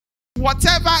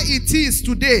whatever it is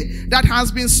today that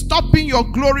has been stopping your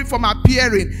glory from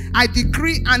appearing, I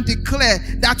decree and declare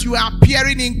that you are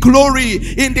appearing in glory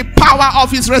in the power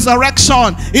of his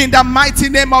resurrection in the mighty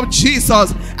name of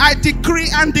Jesus. I decree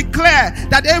and declare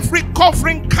that every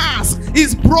covering curse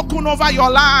is broken over your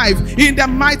life in the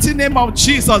mighty name of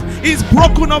Jesus. It's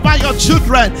broken over your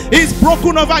children. It's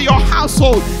broken over your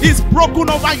household. It's broken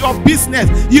over your business.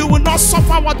 You will not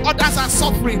suffer what others are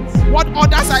suffering. What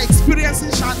others are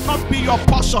experiencing shall not be your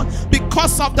portion.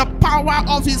 Because of the power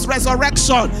of his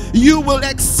resurrection, you will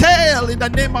exhale in the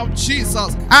name of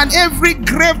Jesus. And every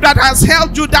grave that has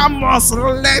held you down must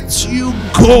let you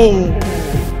go.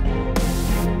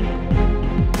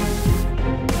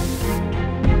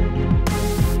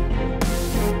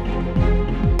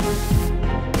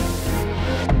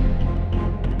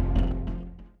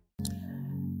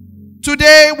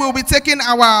 Today we'll be taking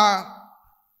our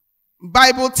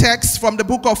Bible text from the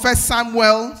book of 1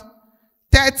 Samuel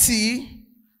 30.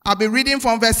 I'll be reading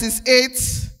from verses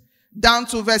 8 down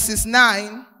to verses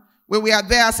 9. When we are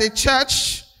there as a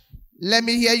church, let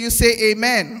me hear you say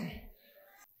amen.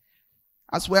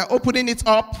 As we're opening it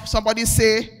up, somebody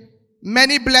say,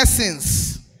 many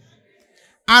blessings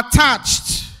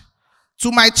attached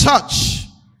to my church.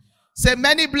 Say,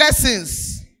 many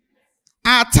blessings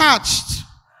are attached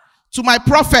to my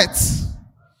prophets.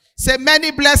 Say,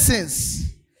 many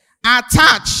blessings are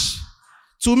attached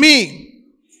to me.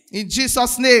 In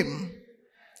Jesus' name,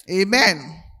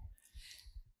 amen.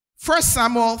 1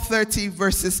 Samuel 30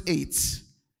 verses 8.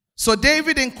 So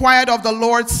David inquired of the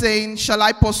Lord, saying, shall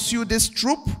I pursue this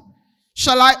troop?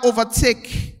 Shall I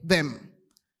overtake them?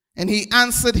 And he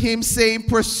answered him, saying,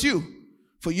 pursue,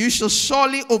 for you shall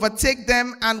surely overtake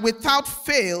them, and without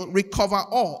fail recover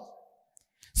all.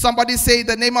 Somebody say, in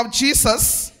the name of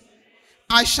Jesus,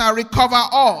 I shall recover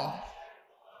all.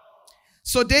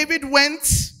 So David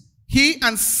went, he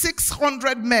and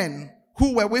 600 men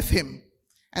who were with him,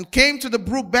 and came to the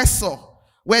brook Besor,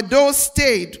 where those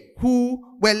stayed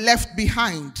who were left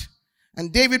behind.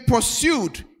 And David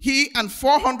pursued, he and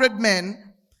 400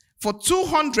 men, for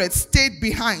 200 stayed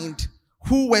behind,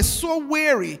 who were so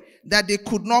weary that they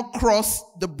could not cross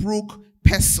the brook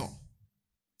Besor.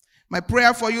 My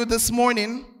prayer for you this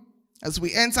morning, as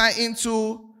we enter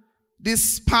into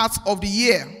this part of the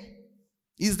year,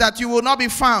 is that you will not be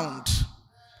found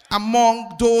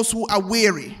among those who are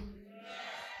weary.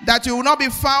 That you will not be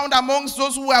found amongst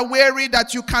those who are weary,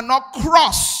 that you cannot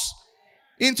cross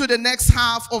into the next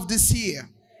half of this year.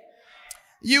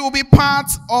 You will be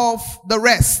part of the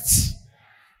rest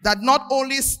that not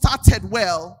only started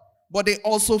well, but they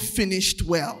also finished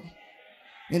well.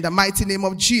 In the mighty name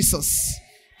of Jesus.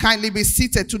 Kindly be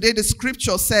seated. Today the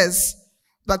scripture says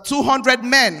that 200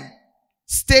 men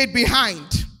stayed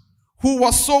behind, who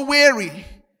were so weary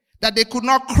that they could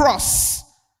not cross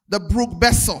the brook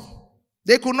Besor.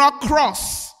 They could not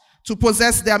cross to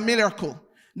possess their miracle.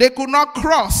 They could not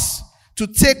cross to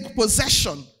take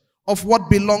possession of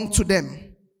what belonged to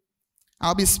them.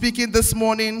 I'll be speaking this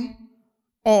morning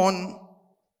on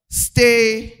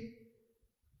stay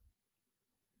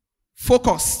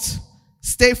focused.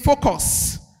 Stay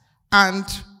focused and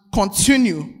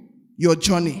continue your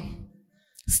journey.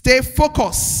 Stay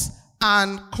focused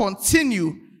and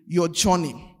continue your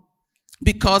journey.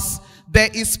 Because there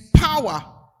is power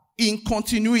in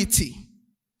continuity.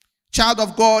 Child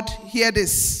of God, hear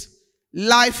this.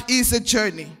 Life is a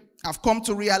journey. I've come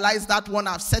to realize that one.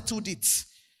 I've settled it.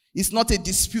 It's not a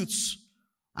dispute.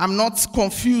 I'm not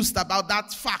confused about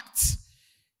that fact.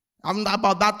 I'm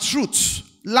about that truth.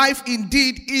 Life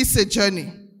indeed is a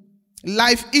journey.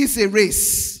 Life is a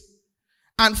race.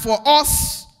 And for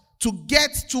us to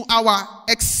get to our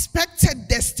expected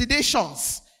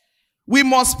destinations, we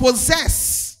must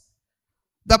possess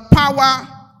the power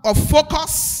of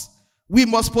focus. We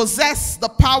must possess the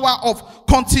power of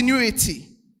continuity.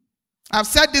 I've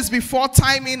said this before,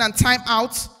 time in and time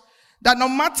out, that no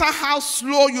matter how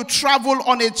slow you travel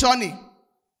on a journey,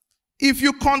 if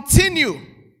you continue,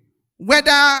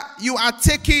 whether you are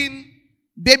taking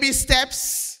baby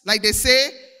steps, like they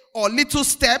say, or little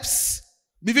steps,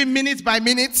 moving minute by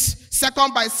minute,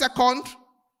 second by second,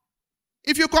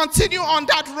 if you continue on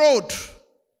that road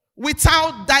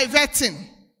without diverting,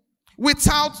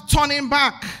 without turning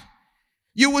back,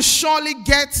 you will surely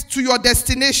get to your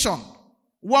destination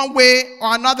one way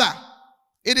or another.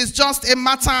 It is just a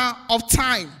matter of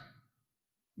time,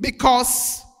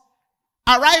 because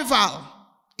arrival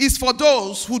is for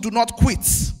those who do not quit.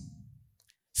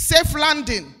 Safe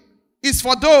landing is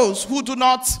for those who do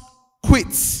not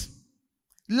quit.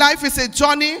 Life is a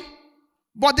journey,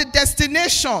 but the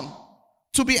destination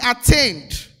to be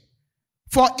attained,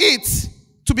 for it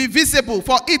to be visible,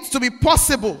 for it to be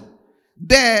possible,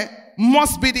 there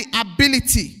must be the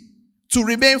ability to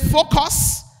remain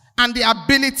focused and the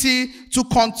ability to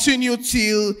continue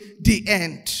till the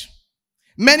end.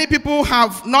 Many people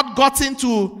have not gotten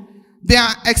to their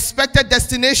expected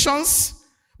destinations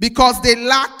because they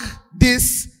lack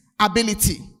this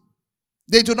ability.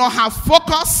 They do not have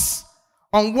focus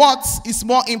on what is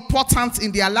more important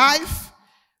in their life,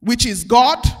 which is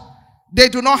God. They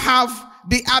do not have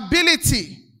the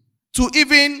ability to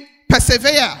even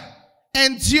persevere,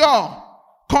 endure,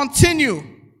 continue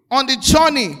on the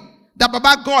journey that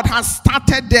Baba God has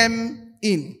started them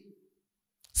in.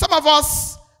 Some of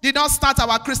us did not start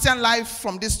our Christian life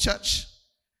from this church.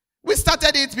 We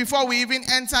started it before we even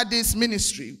entered this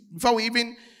ministry, before we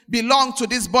even belonged to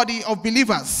this body of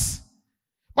believers.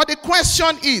 But the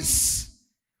question is,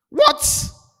 what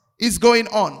is going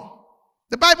on?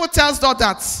 The Bible tells us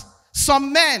that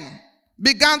some men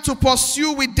began to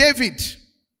pursue with David.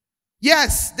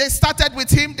 Yes, they started with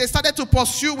him. They started to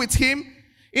pursue with him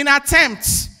in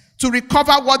attempts to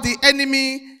recover what the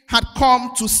enemy had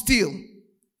come to steal.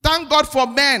 Thank God for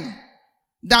men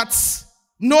that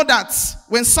know that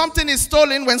when something is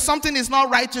stolen, when something is not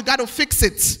right, you got to fix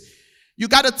it. You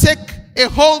got to take a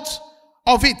hold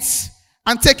of it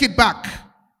and take it back.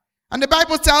 And the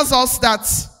Bible tells us that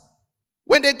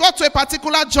when they got to a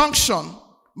particular junction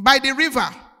by the river,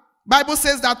 Bible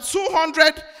says that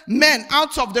 200 men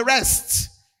out of the rest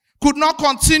could not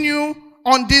continue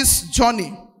on this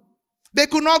journey. They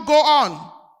could not go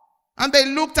on. And they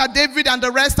looked at David and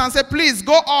the rest and said, please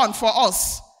go on for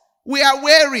us. We are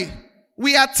weary.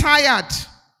 We are tired.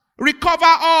 Recover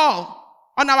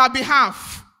all on our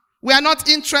behalf. We are not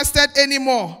interested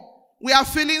anymore. We are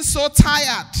feeling so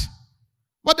tired.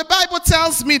 But the Bible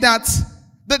tells me that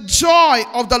the joy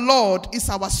of the Lord is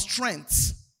our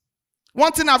strength.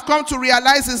 One thing I've come to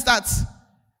realize is that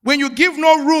when you give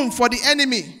no room for the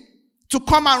enemy to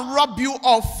come and rob you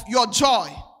of your joy,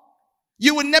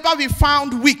 you will never be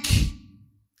found weak.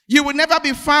 You will never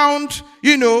be found,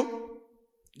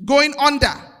 going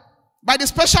under. By the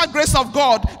special grace of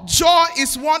God, joy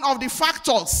is one of the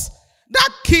factors that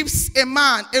keeps a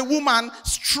man, a woman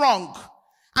strong.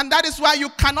 And that is why you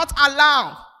cannot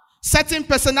allow certain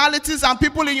personalities and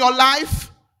people in your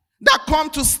life that come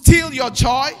to steal your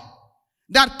joy,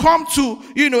 that come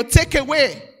to, take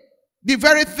away the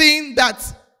very thing that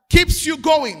keeps you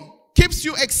going, keeps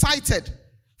you excited.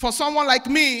 For someone like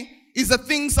me, is the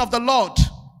things of the Lord.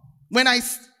 When I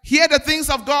hear the things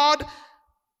of God,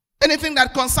 anything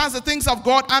that concerns the things of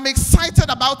God, I'm excited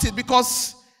about it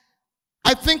because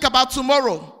I think about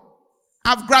tomorrow.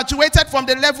 I've graduated from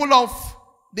the level of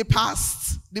the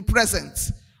past, the present.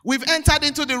 We've entered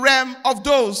into the realm of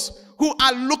those who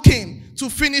are looking to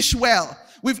finish well.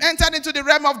 We've entered into the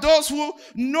realm of those who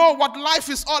know what life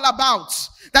is all about.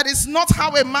 That is not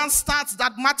how a man starts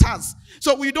that matters.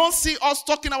 So we don't see us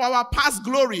talking about our past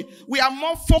glory. We are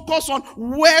more focused on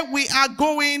where we are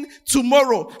going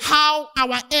tomorrow, how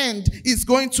our end is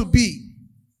going to be.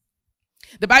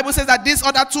 The Bible says that these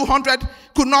other 200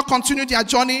 could not continue their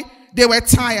journey. They were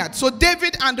tired. So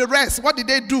David and the rest, what did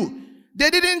they do?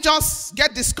 They didn't just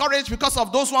get discouraged because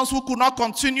of those ones who could not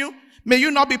continue. May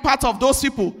you not be part of those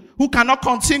people who cannot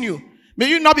continue. May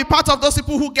you not be part of those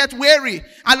people who get weary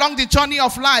along the journey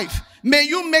of life. May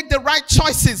you make the right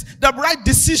choices, the right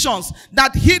decisions,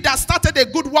 that he that started a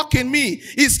good work in me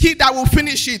is he that will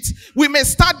finish it. We may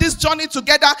start this journey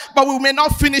together, but we may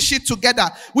not finish it together.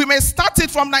 We may start it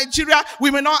from Nigeria,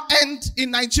 we may not end in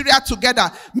Nigeria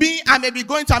together. Me, I may be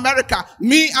going to America.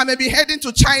 Me, I may be heading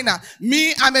to China.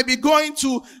 Me, I may be going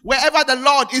to wherever the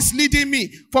Lord is leading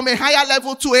me, from a higher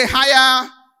level to a higher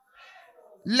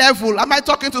level. Am I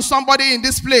talking to somebody in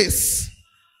this place?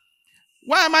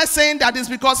 Why am I saying that? Is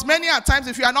because many a times,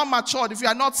 if you are not matured, if you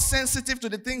are not sensitive to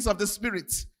the things of the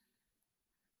Spirit,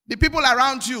 the people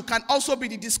around you can also be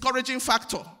the discouraging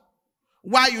factor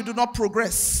why you do not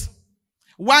progress,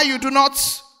 why you do not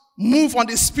move on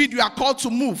the speed you are called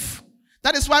to move.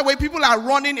 That is why when people are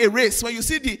running a race, when you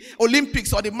see the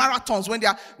Olympics or the marathons,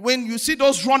 when you see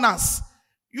those runners,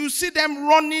 you see them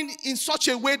running in such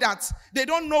a way that they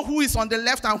don't know who is on the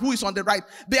left and who is on the right.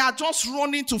 They are just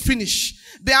running to finish.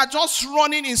 They are just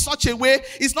running in such a way.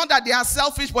 It's not that they are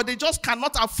selfish, but they just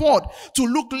cannot afford to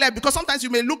look left. Because sometimes you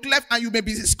may look left and you may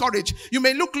be discouraged. You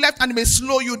may look left and it may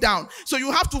slow you down. So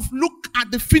you have to look at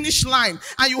the finish line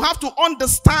and you have to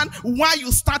understand why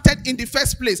you started in the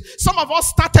first place. Some of us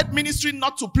started ministry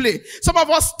not to play. Some of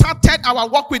us started our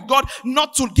work with God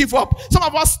not to give up. Some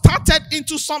of us started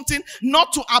into something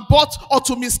not to to abort or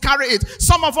to miscarry it.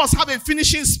 Some of us have a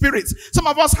finishing spirit. Some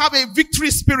of us have a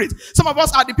victory spirit. Some of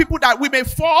us are the people that we may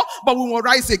fall, but we will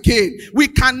rise again. We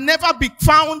can never be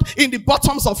found in the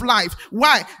bottoms of life.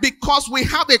 Why? Because we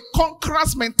have a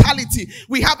conqueror's mentality.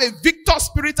 We have a victor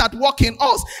spirit at work in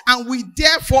us, and we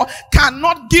therefore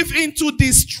cannot give into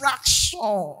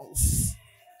distractions.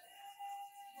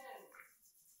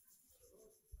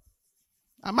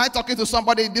 Am I talking to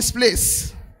somebody in this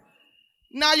place?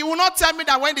 Now, you will not tell me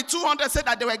that when the 200 said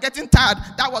that they were getting tired,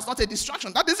 that was not a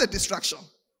distraction. That is a distraction,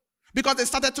 because they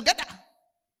started together.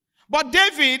 But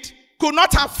David could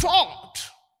not afford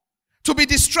to be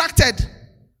distracted,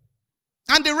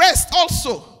 and the rest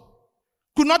also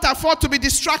could not afford to be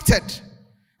distracted.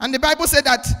 And the Bible said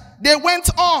that they went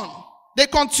on, they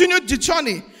continued the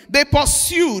journey, they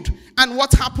pursued, and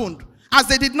what happened? As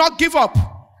they did not give up,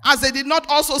 as they did not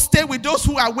also stay with those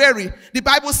who are weary, the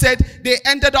Bible said they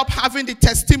ended up having the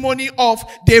testimony of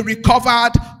they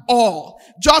recovered all.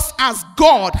 Just as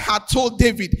God had told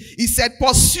David, he said,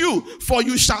 pursue, for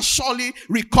you shall surely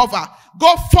recover.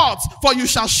 Go forth, for you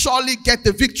shall surely get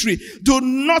the victory. Do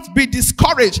not be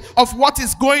discouraged of what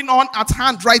is going on at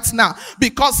hand right now,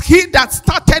 because he that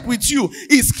started with you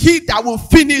is he that will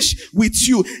finish with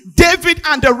you. David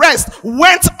and the rest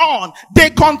went on.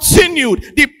 They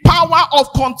continued the power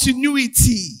of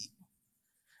continuity.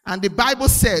 And the Bible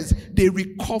says they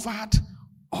recovered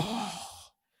all.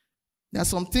 There are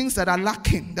some things that are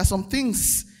lacking. There are some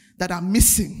things that are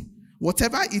missing.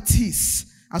 Whatever it is,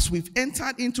 as we've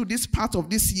entered into this part of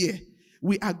this year,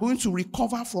 we are going to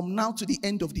recover from now to the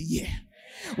end of the year.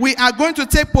 We are going to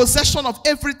take possession of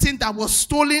everything that was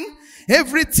stolen,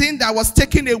 everything that was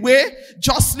taken away,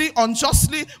 justly,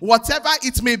 unjustly, whatever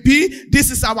it may be. This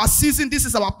is our season. This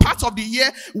is our part of the year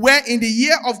where in the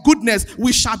year of goodness,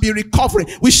 we shall be recovering.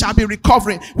 We shall be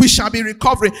recovering. We shall be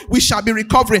recovering. We shall be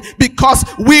recovering, because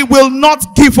we will not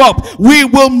give up. We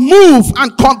will move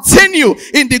and continue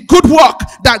in the good work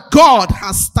that God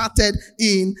has started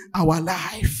in our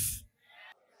life.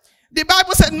 The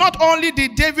Bible said not only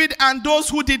did David and those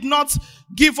who did not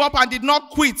give up and did not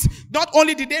quit, not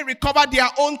only did they recover their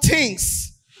own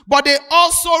things, but they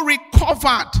also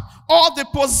recovered all the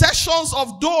possessions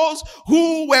of those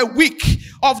who were weak,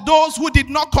 of those who did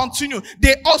not continue.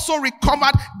 They also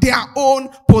recovered their own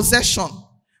possession.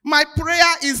 My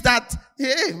prayer is that,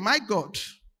 hey, my God,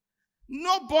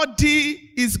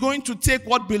 nobody is going to take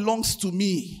what belongs to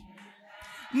me.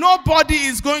 Nobody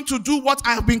is going to do what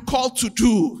I have been called to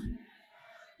do.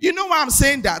 You know why I'm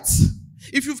saying that?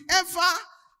 If you've ever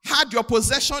had your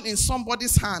possession in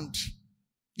somebody's hand,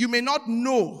 you may not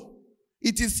know.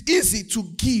 It is easy to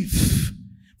give,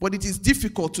 but it is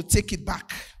difficult to take it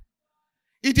back.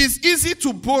 It is easy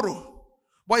to borrow,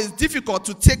 but it's difficult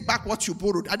to take back what you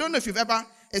borrowed. I don't know if you've ever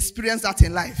experienced that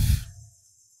in life.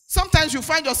 Sometimes you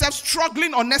find yourself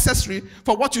struggling unnecessarily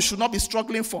for what you should not be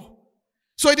struggling for.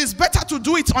 So it is better to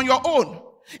do it on your own.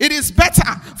 It is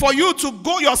better for you to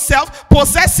go yourself,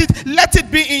 possess it, let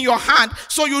it be in your hand,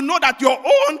 so you know that your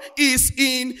own is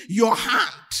in your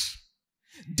hand.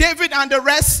 David and the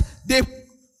rest, they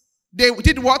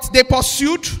did what? They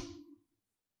pursued.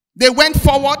 They went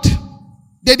forward.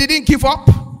 They didn't give up.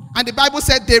 And the Bible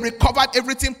said they recovered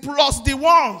everything, plus the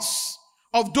ones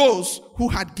of those who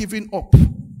had given up.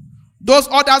 Those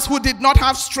others who did not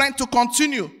have strength to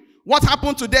continue, what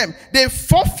happened to them? They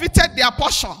forfeited their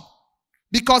portion,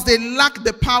 because they lack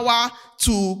the power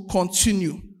to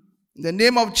continue. In the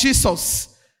name of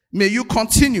Jesus, may you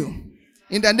continue.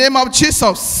 In the name of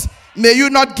Jesus, may you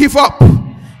not give up.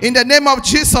 In the name of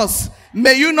Jesus,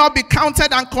 may you not be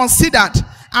counted and considered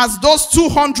as those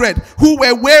 200 who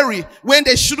were weary when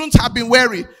they shouldn't have been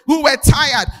weary, who were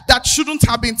tired that shouldn't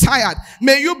have been tired.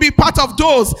 May you be part of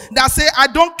those that say, I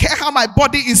don't care how my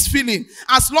body is feeling.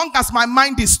 As long as my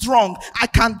mind is strong, I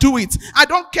can do it. I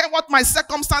don't care what my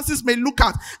circumstances may look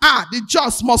at. The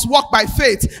just must walk by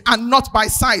faith and not by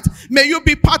sight. May you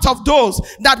be part of those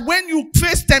that when you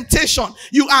face temptation,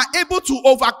 you are able to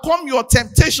overcome your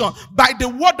temptation by the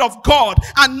word of God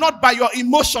and not by your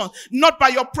emotion, not by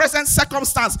your present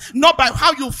circumstance, not by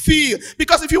how you feel.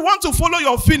 Because if you want to follow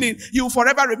your feeling, you will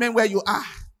forever remain where you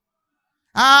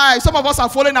are. If some of us are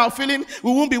following our feeling,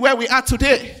 we won't be where we are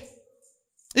today.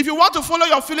 If you want to follow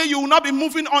your feeling, you will not be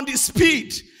moving on the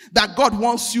speed that God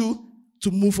wants you to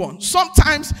move on.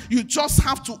 Sometimes you just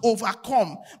have to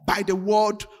overcome by the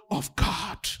word of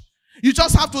God. You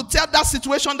just have to tell that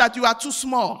situation that you are too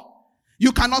small.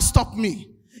 You cannot stop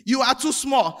me. You are too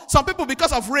small. Some people,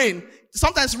 because of rain,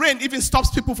 sometimes rain even stops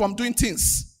people from doing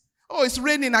things. Oh, it's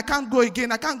raining. I can't go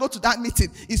again. I can't go to that meeting.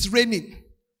 It's raining.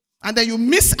 And then you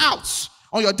miss out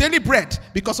on your daily bread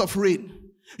because of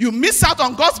rain. You miss out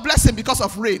on God's blessing because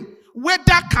of rain.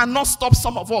 Weather cannot stop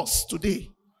some of us today.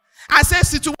 I say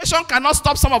situation cannot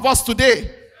stop some of us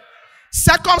today.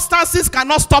 Circumstances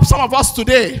cannot stop some of us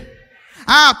today.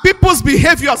 People's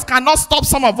behaviors cannot stop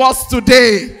some of us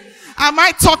today. Am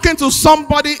I talking to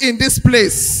somebody in this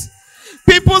place?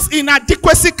 People's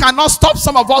inadequacy cannot stop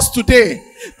some of us today.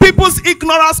 People's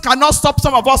ignorance cannot stop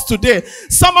some of us today.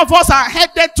 Some of us are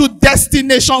headed to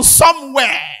destination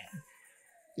somewhere.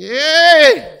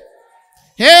 Hey.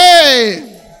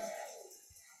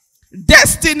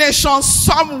 Destination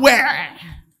somewhere.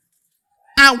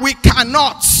 And we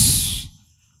cannot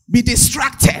be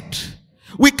distracted.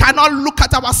 We cannot look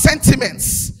at our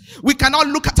sentiments. We cannot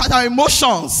look at our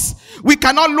emotions. We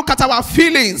cannot look at our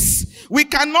feelings. We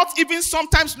cannot even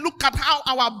sometimes look at how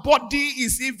our body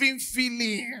is even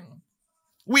feeling.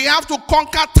 We have to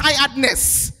conquer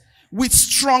tiredness with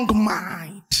strong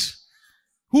mind.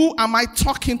 Who am I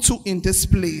talking to in this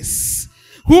place?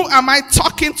 Who am I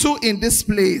talking to in this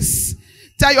place?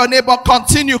 Tell your neighbor,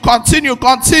 continue, continue,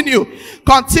 continue,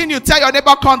 continue. Tell your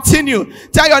neighbor, continue.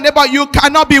 Tell your neighbor, you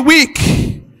cannot be weak.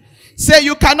 Say,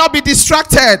 you cannot be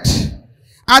distracted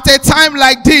at a time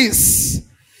like this.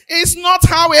 It's not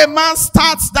how a man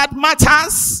starts that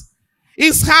matters.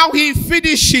 It's how he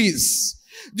finishes.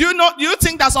 Do you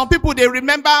think that some people, they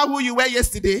remember who you were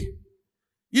yesterday?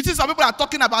 You think some people are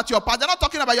talking about your past? They're not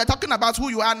talking about you. They're talking about who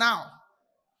you are now.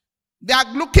 They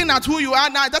are looking at who you are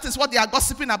now. That is what they are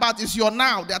gossiping about. Is your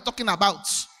now they are talking about.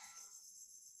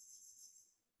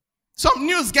 Some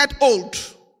news get old.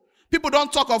 People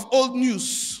don't talk of old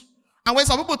news. And when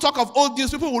some people talk of old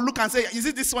news, people will look and say, is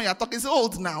it this one you're talking? Is it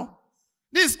old now?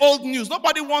 This is old news.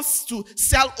 Nobody wants to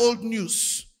sell old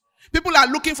news. People are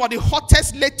looking for the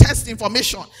hottest, latest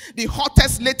information. The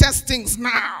hottest, latest things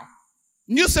now.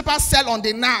 Newspapers sell on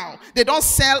the now. They don't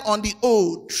sell on the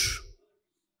old.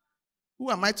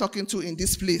 Who am I talking to in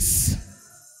this place?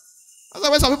 That's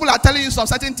why some people are telling you some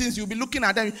certain things, you'll be looking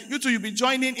at them. You too, you'll be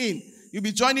joining in. You'll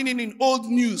be joining in old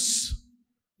news.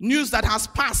 News that has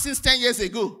passed since 10 years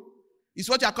ago. Is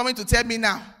what you're coming to tell me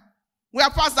now. We are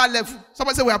past that level.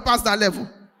 Somebody say we are past that level.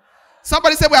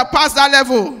 Somebody say we are past that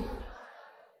level.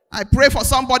 I pray for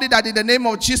somebody that in the name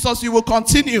of Jesus you will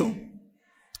continue.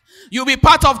 You'll be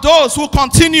part of those who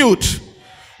continued.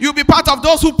 You'll be part of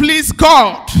those who please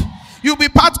God. You'll be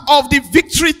part of the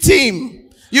victory team.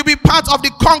 You'll be part of the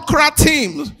conqueror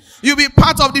team. You'll be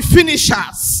part of the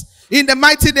finishers. In the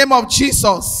mighty name of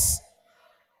Jesus.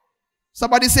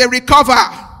 Somebody say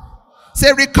recover.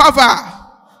 Say recover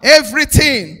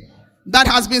everything that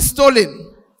has been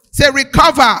stolen. Say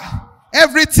recover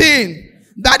everything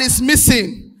that is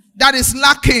missing, that is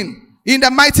lacking. In the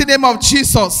mighty name of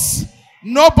Jesus.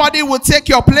 Nobody will take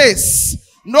your place.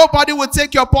 Nobody will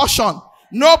take your portion.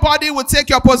 Nobody will take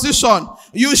your position.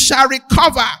 You shall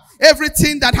recover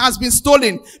everything that has been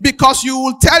stolen, because you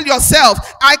will tell yourself,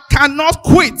 I cannot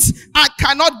quit. I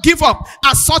cannot give up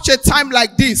at such a time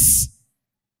like this.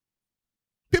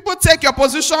 People take your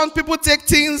position. People take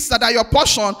things that are your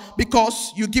portion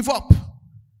because you give up.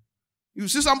 You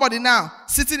see somebody now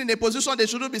sitting in a position they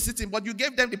shouldn't be sitting, but you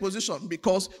gave them the position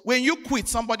because when you quit,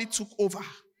 somebody took over.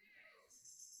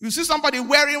 You see somebody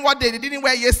wearing what they didn't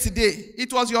wear yesterday.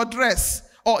 It was your dress,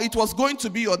 or it was going to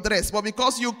be your dress, but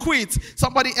because you quit,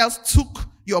 somebody else took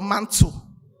your mantle.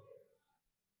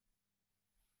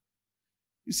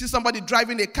 You see somebody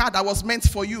driving a car that was meant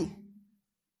for you,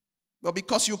 but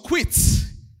because you quit,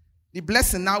 the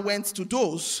blessing now went to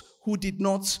those who did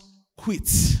not quit.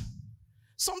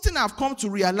 Something I've come to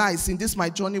realize in this my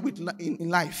journey in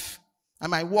life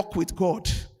and my walk with God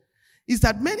is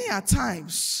that many a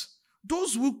times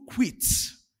those who quit,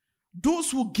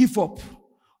 those who give up,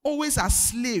 always are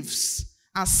slaves,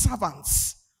 are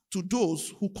servants to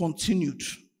those who continued.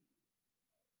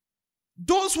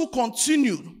 Those who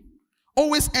continued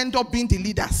always end up being the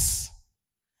leaders,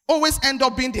 always end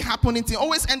up being the happening thing,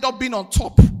 always end up being on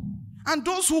top. And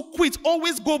those who quit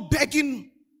always go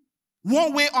begging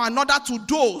one way or another to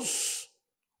those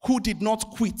who did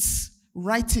not quit.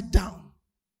 Write it down.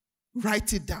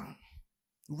 Write it down.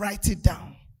 Write it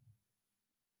down.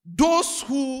 Those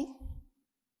who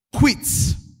quit,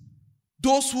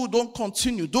 those who don't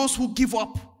continue, those who give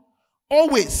up,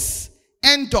 always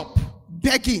end up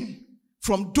begging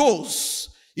from those.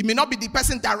 It may not be the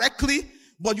person directly,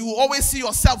 but you will always see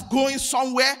yourself going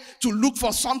somewhere to look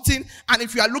for something. And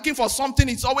if you are looking for something,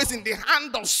 it's always in the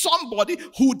hand of somebody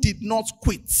who did not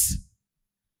quit.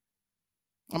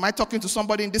 Am I talking to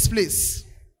somebody in this place?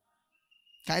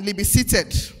 Kindly be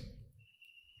seated.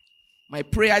 My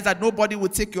prayer is that nobody will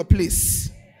take your place.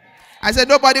 I said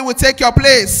nobody will take your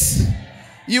place.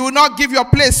 You will not give your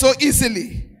place so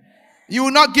easily. You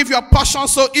will not give your portion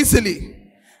so easily.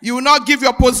 You will not give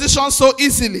your position so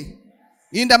easily.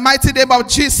 In the mighty name of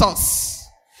Jesus.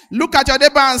 Look at your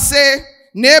neighbor and say,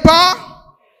 neighbor,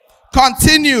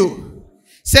 continue.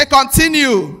 Say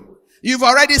continue. You've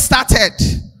already started.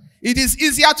 It is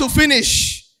easier to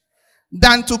finish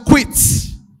than to quit.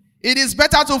 It is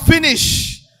better to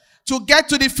finish, to get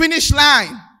to the finish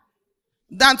line,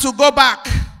 than to go back.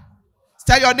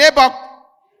 Tell your neighbor,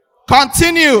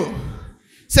 continue.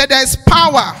 Say there is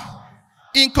power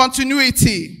in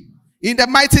continuity. In the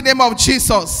mighty name of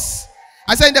Jesus.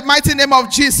 I say in the mighty name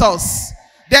of Jesus.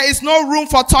 There is no room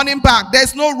for turning back. There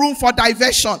is no room for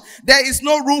diversion. There is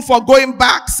no room for going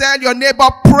back. Tell your neighbor,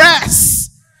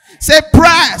 press. Say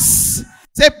press.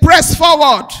 Say press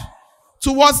forward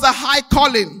towards the high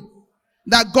calling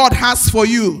that God has for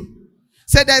you.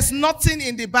 Say there's nothing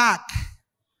in the back.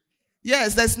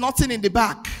 Yes, there's nothing in the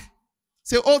back.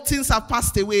 Say all things have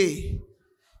passed away.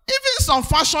 Even some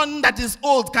fashion that is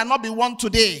old cannot be worn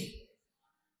today.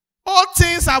 All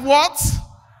things have what?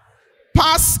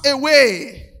 Passed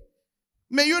away.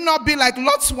 May you not be like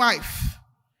Lot's wife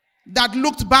that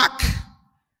looked back.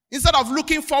 Instead of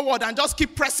looking forward and just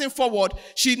keep pressing forward,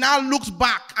 she now looked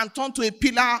back and turned to a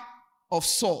pillar of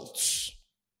salt.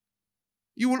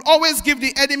 You will always give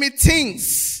the enemy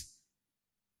things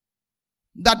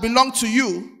that belong to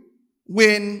you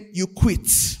when you quit.